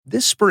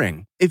This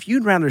spring, if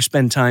you'd rather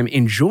spend time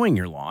enjoying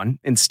your lawn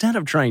instead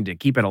of trying to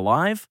keep it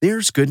alive,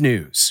 there's good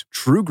news.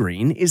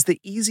 TruGreen is the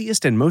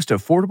easiest and most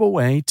affordable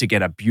way to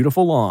get a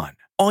beautiful lawn.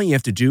 All you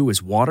have to do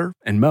is water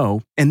and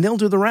mow, and they'll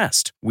do the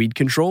rest. Weed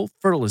control,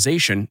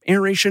 fertilization,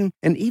 aeration,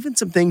 and even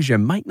some things you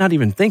might not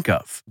even think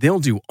of. They'll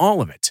do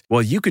all of it,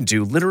 while you can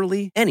do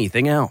literally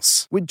anything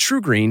else. With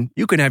TruGreen,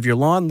 you can have your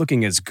lawn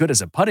looking as good as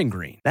a putting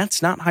green.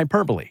 That's not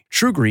hyperbole.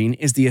 TruGreen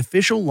is the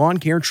official lawn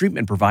care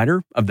treatment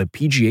provider of the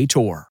PGA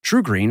Tour.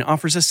 TruGreen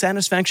offers a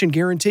satisfaction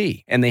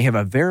guarantee, and they have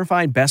a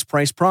verified best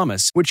price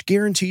promise, which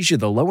guarantees you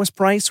the lowest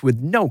price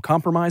with no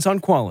compromise on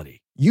quality.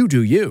 You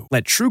do you.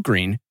 Let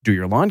TruGreen do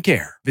your lawn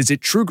care. Visit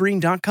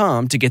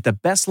TruGreen.com to get the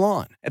best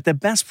lawn at the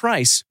best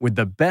price with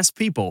the best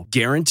people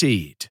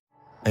guaranteed.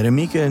 At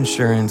Amica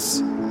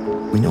Insurance,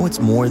 we know it's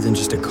more than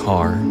just a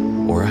car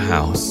or a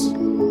house.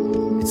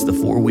 It's the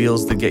four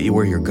wheels that get you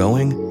where you're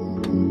going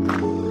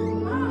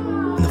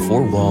and the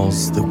four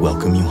walls that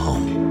welcome you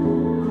home.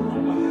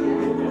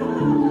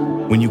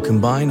 When you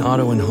combine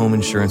auto and home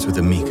insurance with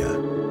Amica,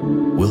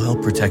 we'll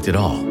help protect it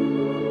all.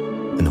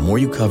 And the more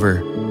you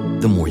cover,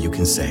 the more you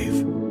can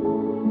save.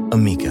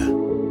 Amica.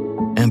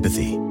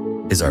 Empathy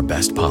is our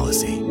best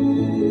policy.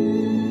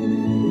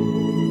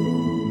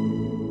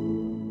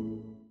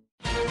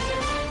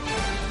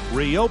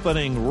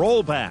 Reopening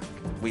rollback.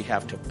 We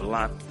have to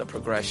blunt the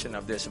progression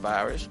of this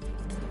virus.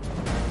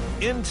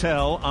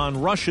 Intel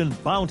on Russian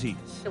bounties.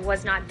 It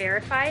was not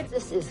verified.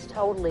 This is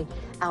totally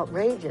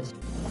outrageous.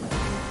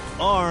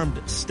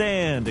 Armed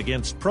stand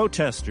against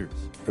protesters.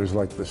 It was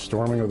like the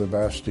storming of the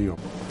Bastille.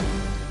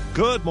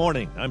 Good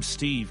morning. I'm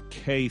Steve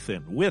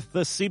Kathan with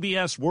the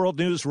CBS World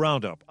News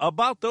Roundup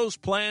about those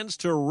plans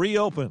to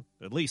reopen.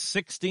 At least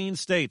 16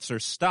 states are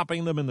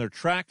stopping them in their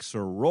tracks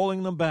or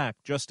rolling them back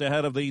just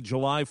ahead of the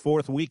July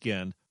 4th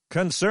weekend.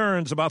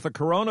 Concerns about the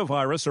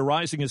coronavirus are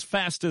rising as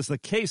fast as the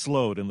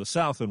caseload in the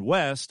South and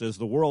West as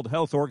the World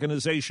Health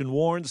Organization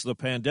warns the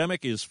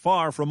pandemic is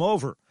far from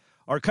over.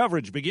 Our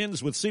coverage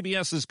begins with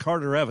CBS's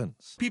Carter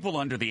Evans. People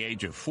under the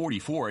age of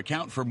 44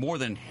 account for more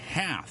than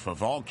half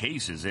of all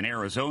cases in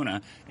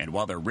Arizona. And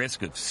while the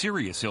risk of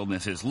serious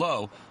illness is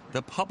low,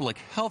 the public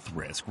health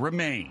risk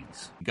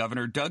remains.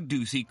 Governor Doug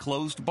Ducey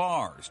closed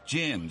bars,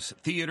 gyms,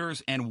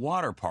 theaters, and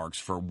water parks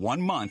for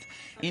 1 month,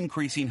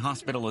 increasing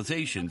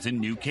hospitalizations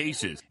and new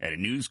cases. At a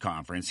news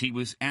conference, he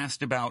was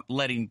asked about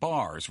letting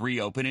bars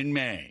reopen in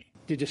May.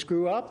 Did you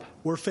screw up?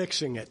 We're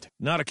fixing it.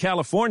 Not a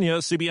California.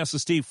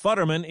 CBS's Steve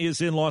Futterman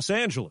is in Los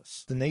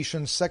Angeles. The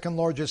nation's second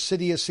largest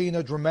city has seen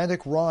a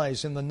dramatic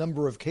rise in the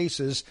number of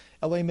cases.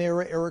 L.A.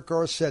 Mayor Eric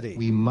Garcetti.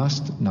 We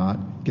must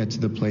not get to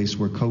the place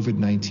where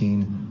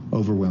COVID-19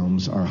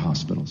 overwhelms our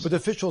hospitals. But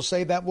officials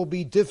say that will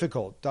be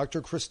difficult.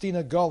 Dr.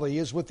 Christina Gully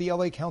is with the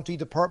L.A. County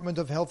Department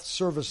of Health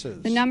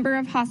Services. The number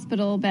of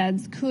hospital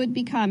beds could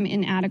become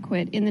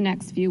inadequate in the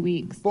next few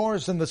weeks.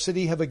 Bars in the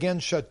city have again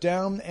shut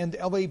down, and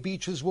L.A.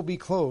 beaches will be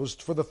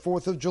closed for the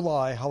 4th of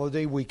July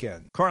holiday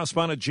weekend.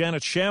 Correspondent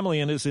Janet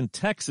Shamlian is in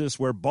Texas,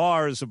 where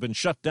bars have been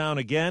shut down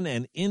again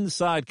and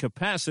inside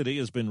capacity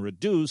has been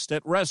reduced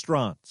at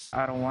restaurants.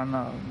 I don't want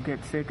to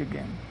get sick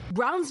again.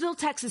 Brownsville,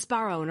 Texas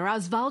bar owner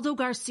Osvaldo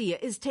Garcia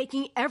is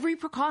taking every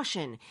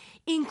precaution,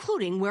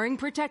 including wearing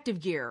protective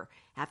gear,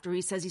 after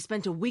he says he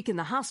spent a week in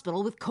the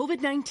hospital with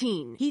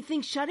COVID-19. He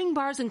thinks shutting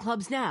bars and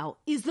clubs now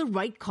is the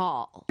right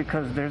call.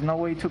 Because there's no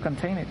way to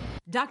contain it.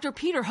 Dr.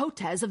 Peter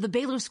Hotez of the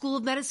Baylor School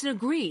of Medicine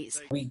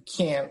agrees. We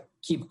can't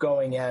keep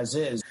going as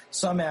is.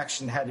 Some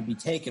action had to be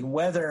taken.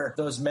 Whether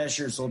those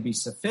measures will be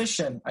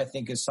sufficient, I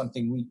think, is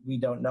something we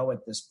don't know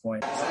at this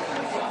point.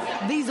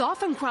 These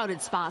often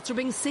crowded spots are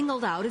being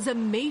singled out as a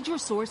major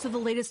source of the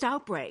latest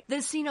outbreak.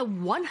 They've seen a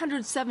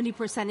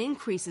 170%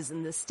 increases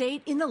in the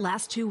state in the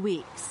last 2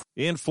 weeks.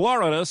 In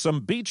Florida,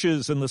 some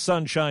beaches in the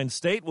Sunshine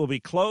State will be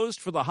closed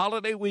for the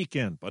holiday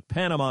weekend, but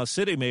Panama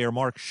City Mayor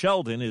Mark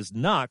Sheldon is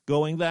not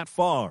going that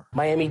far.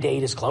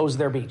 Miami-Dade has closed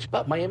their beach,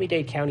 but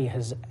Miami-Dade County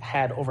has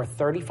had over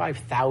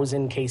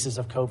 35,000 cases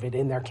of COVID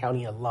in their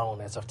county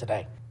alone as of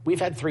today. We've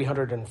had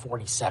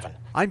 347.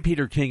 I'm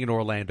Peter King in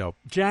Orlando.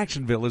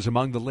 Jacksonville is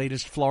among the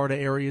latest Florida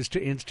areas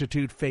to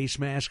institute face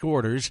mask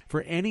orders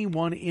for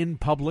anyone in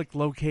public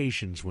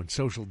locations when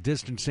social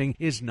distancing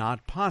is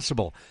not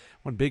possible.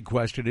 One big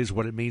question is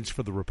what it means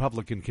for the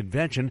Republican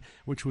convention,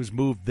 which was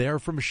moved there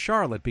from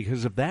Charlotte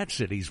because of that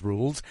city's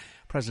rules.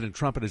 President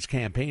Trump and his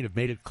campaign have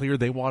made it clear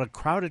they want a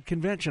crowded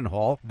convention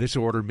hall. This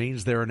order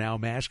means there are now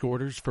mask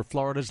orders for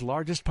Florida's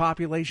largest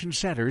population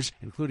centers,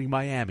 including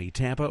Miami,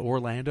 Tampa,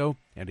 Orlando,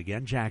 and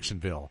again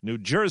Jacksonville. New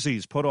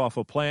Jersey's put off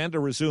a plan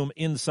to resume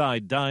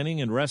inside dining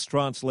in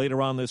restaurants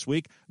later on this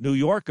week. New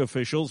York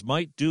officials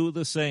might do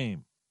the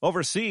same.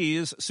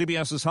 Overseas,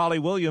 CBS's Holly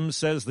Williams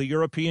says the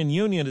European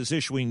Union is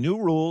issuing new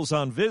rules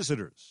on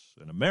visitors,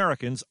 and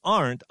Americans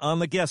aren't on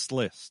the guest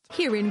list.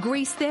 Here in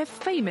Greece, they're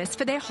famous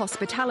for their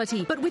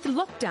hospitality, but with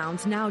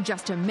lockdowns now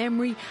just a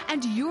memory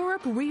and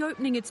Europe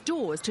reopening its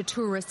doors to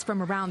tourists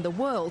from around the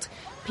world,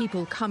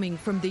 people coming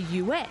from the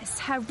US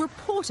have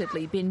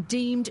reportedly been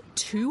deemed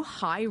too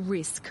high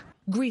risk.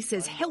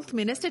 Greece's health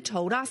minister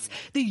told us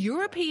the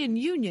European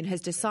Union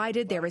has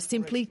decided there are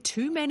simply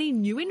too many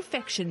new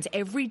infections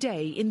every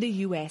day in the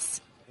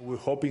US. We're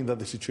hoping that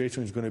the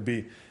situation is going to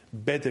be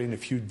better in a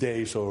few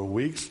days or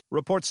weeks.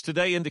 Reports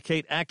today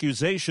indicate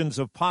accusations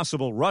of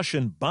possible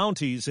Russian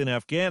bounties in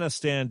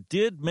Afghanistan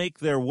did make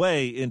their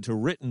way into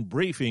written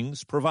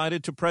briefings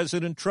provided to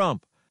President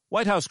Trump.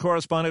 White House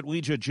correspondent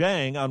Weijia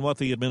Jiang on what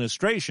the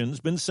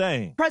administration's been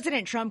saying.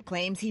 President Trump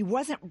claims he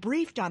wasn't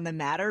briefed on the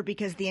matter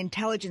because the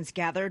intelligence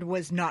gathered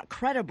was not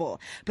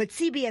credible. But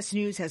CBS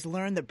News has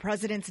learned the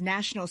president's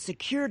national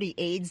security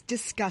aides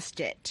discussed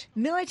it.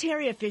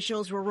 Military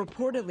officials were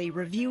reportedly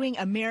reviewing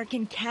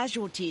American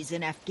casualties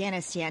in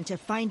Afghanistan to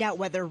find out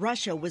whether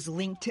Russia was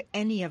linked to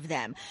any of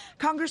them.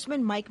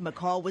 Congressman Mike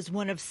McCall was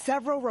one of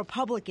several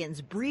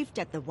Republicans briefed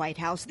at the White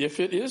House. If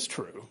it is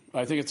true,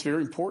 I think it's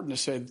very important to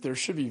say that there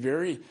should be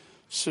very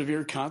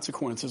severe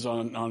consequences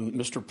on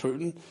Mr.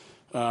 Putin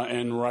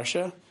and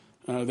Russia.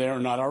 They are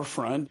not our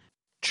friend.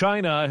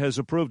 China has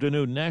approved a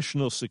new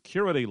national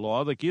security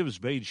law that gives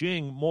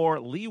Beijing more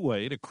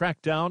leeway to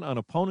crack down on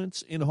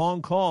opponents in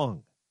Hong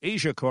Kong.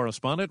 Asia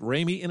correspondent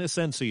Ramy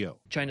Inocencio.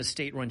 China's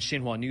state-run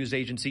Xinhua news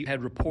agency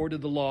had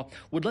reported the law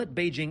would let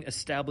Beijing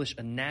establish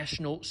a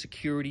national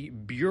security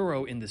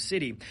bureau in the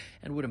city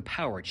and would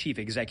empower Chief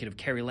Executive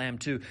Carrie Lam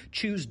to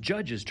choose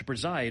judges to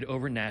preside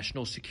over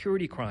national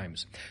security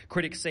crimes.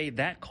 Critics say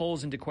that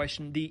calls into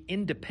question the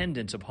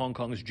independence of Hong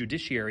Kong's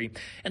judiciary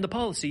and the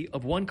policy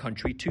of one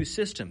country, two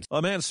systems.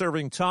 A man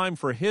serving time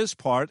for his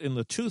part in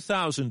the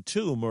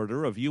 2002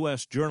 murder of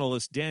U.S.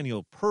 journalist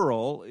Daniel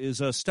Pearl is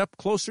a step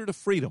closer to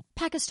freedom.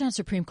 Pakistan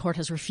Supreme Court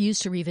has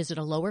refused to revisit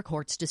a lower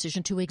court's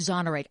decision to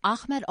exonerate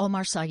Ahmed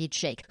Omar Saeed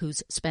Sheikh,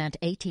 who's spent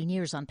 18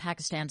 years on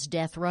Pakistan's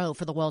death row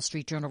for the Wall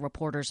Street Journal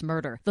reporter's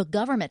murder. The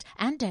government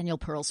and Daniel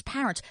Pearl's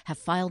parents have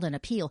filed an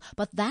appeal,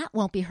 but that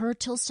won't be heard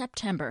till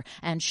September.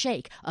 And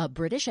Sheikh, a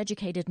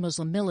British-educated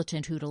Muslim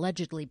militant who'd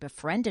allegedly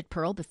befriended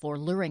Pearl before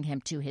luring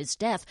him to his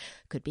death,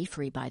 could be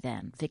free by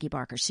then. Vicky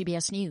Barker,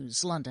 CBS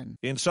News, London.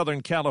 In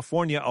Southern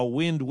California, a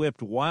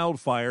wind-whipped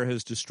wildfire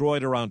has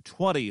destroyed around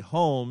 20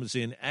 homes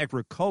in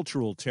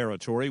agricultural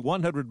territory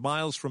 100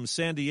 miles from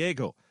San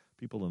Diego.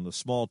 People in the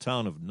small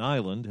town of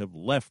Niland have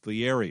left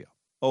the area.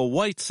 A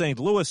white St.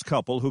 Louis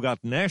couple who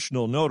got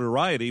national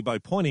notoriety by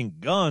pointing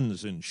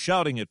guns and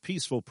shouting at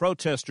peaceful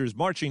protesters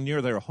marching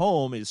near their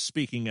home is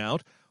speaking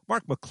out.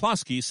 Mark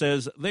McCloskey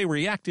says they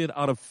reacted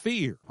out of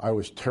fear. I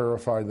was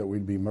terrified that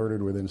we'd be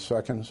murdered within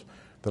seconds,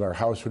 that our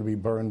house would be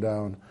burned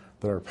down,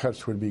 that our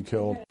pets would be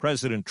killed.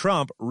 President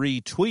Trump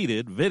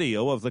retweeted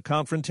video of the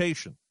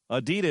confrontation.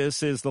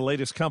 Adidas is the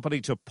latest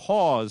company to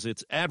pause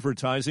its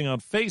advertising on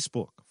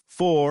Facebook.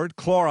 Ford,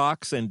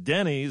 Clorox, and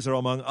Denny's are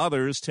among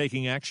others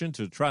taking action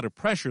to try to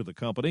pressure the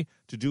company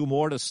to do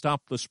more to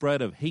stop the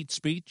spread of hate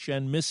speech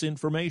and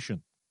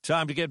misinformation.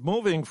 Time to get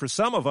moving for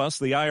some of us.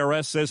 The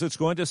IRS says it's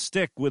going to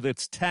stick with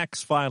its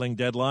tax filing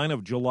deadline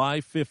of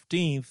July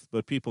 15th,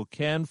 but people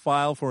can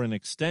file for an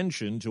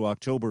extension to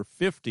October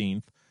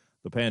 15th.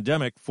 The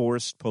pandemic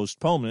forced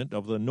postponement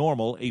of the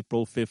normal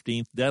April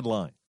 15th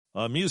deadline.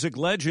 A music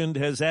legend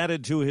has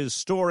added to his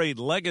storied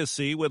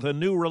legacy with a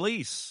new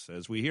release,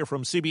 as we hear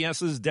from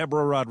CBS's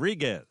Deborah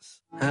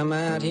Rodriguez. I'm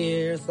out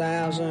here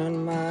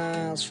 1,000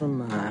 miles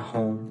from my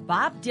home.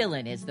 Bob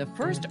Dylan is the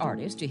first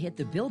artist to hit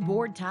the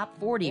Billboard Top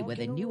 40 with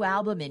a new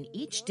album in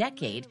each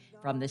decade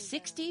from the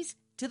 60s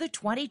to the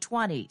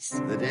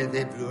 2020s. The day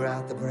they blew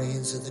out the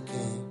brains of the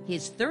king.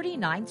 His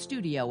 39th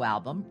studio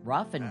album,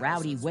 Rough and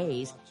Rowdy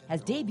Ways,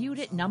 has debuted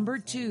at number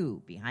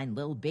 2, behind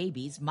Lil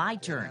Baby's My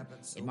Turn.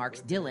 It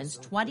marks Dylan's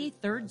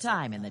 23rd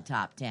time in the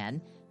top 10.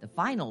 The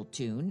final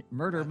tune,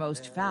 Murder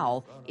Most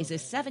Foul, is a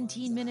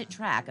 17-minute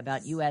track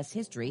about U.S.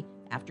 history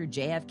after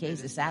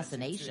JFK's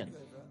assassination.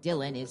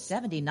 Dylan is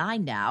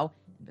 79 now,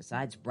 and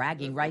besides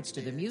bragging rights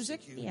to the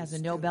music, he has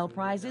a Nobel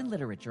Prize in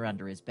Literature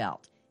under his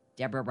belt.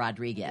 Deborah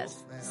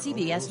Rodriguez,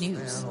 CBS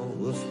News.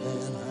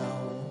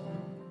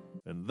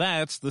 And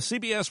that's the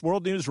CBS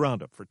World News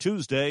Roundup for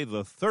Tuesday,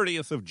 the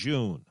 30th of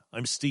June.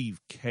 I'm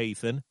Steve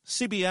Kathan,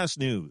 CBS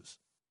News.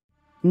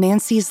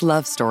 Nancy's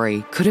love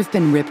story could have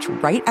been ripped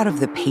right out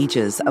of the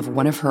pages of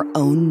one of her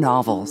own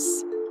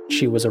novels.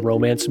 She was a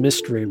romance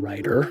mystery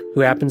writer who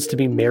happens to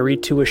be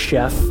married to a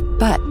chef.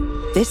 But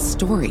this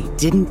story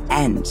didn't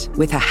end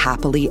with a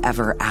happily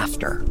ever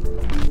after.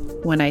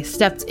 When I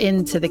stepped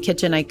into the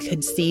kitchen, I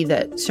could see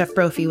that Chef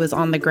Brophy was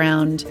on the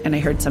ground, and I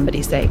heard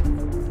somebody say,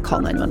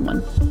 "Call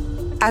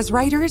 911." As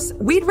writers,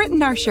 we'd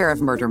written our share of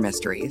murder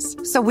mysteries.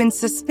 So when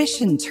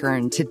suspicion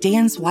turned to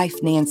Dan's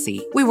wife,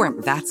 Nancy, we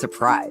weren't that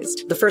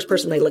surprised. The first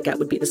person they look at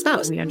would be the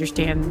spouse. We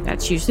understand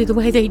that's usually the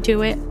way they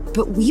do it.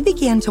 But we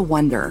began to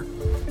wonder,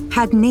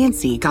 had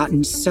Nancy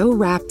gotten so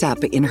wrapped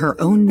up in her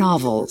own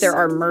novels... There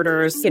are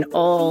murders in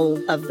all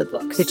of the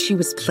books. ...that she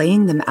was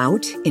playing them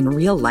out in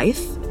real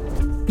life?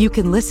 You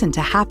can listen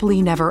to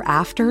Happily Never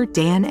After,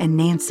 Dan and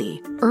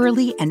Nancy,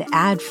 early and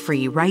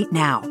ad-free right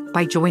now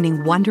by joining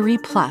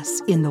Wondery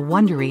Plus in the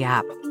Wondery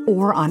app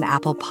or on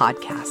Apple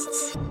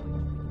Podcasts.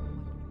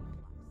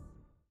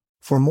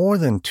 For more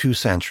than 2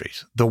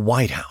 centuries, the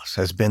White House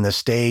has been the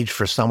stage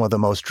for some of the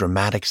most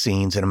dramatic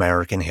scenes in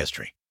American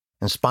history.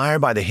 Inspired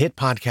by the hit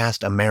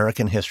podcast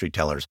American History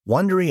Tellers,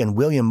 Wondery and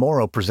William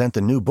Morrow present the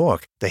new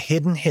book, The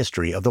Hidden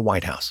History of the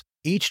White House.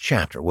 Each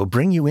chapter will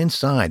bring you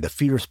inside the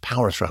fierce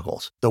power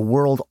struggles, the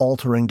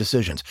world-altering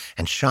decisions,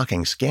 and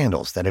shocking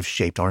scandals that have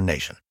shaped our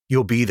nation.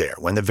 You'll be there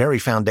when the very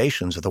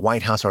foundations of the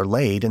White House are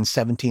laid in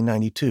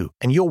 1792,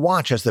 and you'll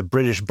watch as the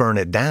British burn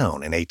it down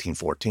in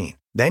 1814.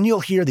 Then you'll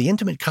hear the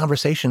intimate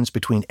conversations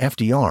between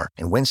FDR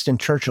and Winston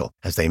Churchill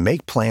as they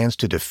make plans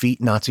to defeat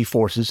Nazi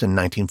forces in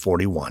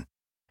 1941.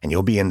 And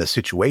you'll be in the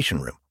Situation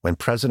Room when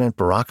President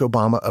Barack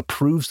Obama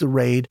approves the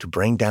raid to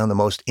bring down the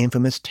most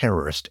infamous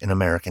terrorist in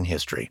American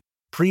history.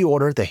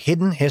 Pre-order The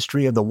Hidden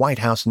History of the White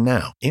House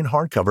now in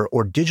hardcover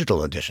or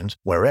digital editions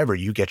wherever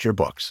you get your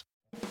books.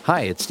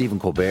 Hi, it's Stephen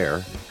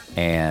Colbert,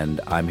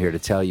 and I'm here to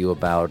tell you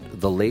about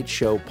The Late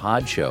Show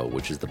Pod Show,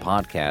 which is the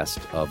podcast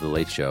of The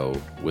Late Show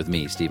with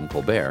me, Stephen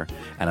Colbert,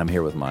 and I'm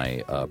here with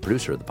my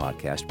producer of the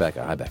podcast,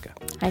 Becca. Hi, Becca.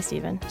 Hi,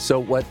 Stephen. So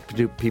what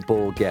do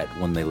people get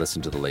when they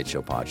listen to The Late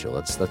Show Pod Show?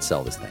 Let's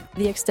sell this thing.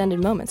 The extended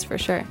moments, for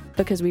sure,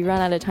 because we run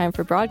out of time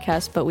for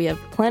broadcast, but we have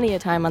plenty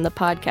of time on the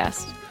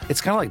podcast. It's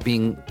kind of like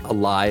being a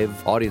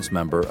live audience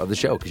member of the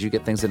show because you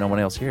get things that no one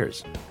else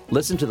hears.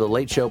 Listen to The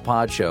Late Show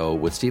Pod Show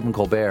with Stephen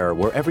Colbert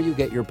wherever you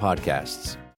get your podcasts.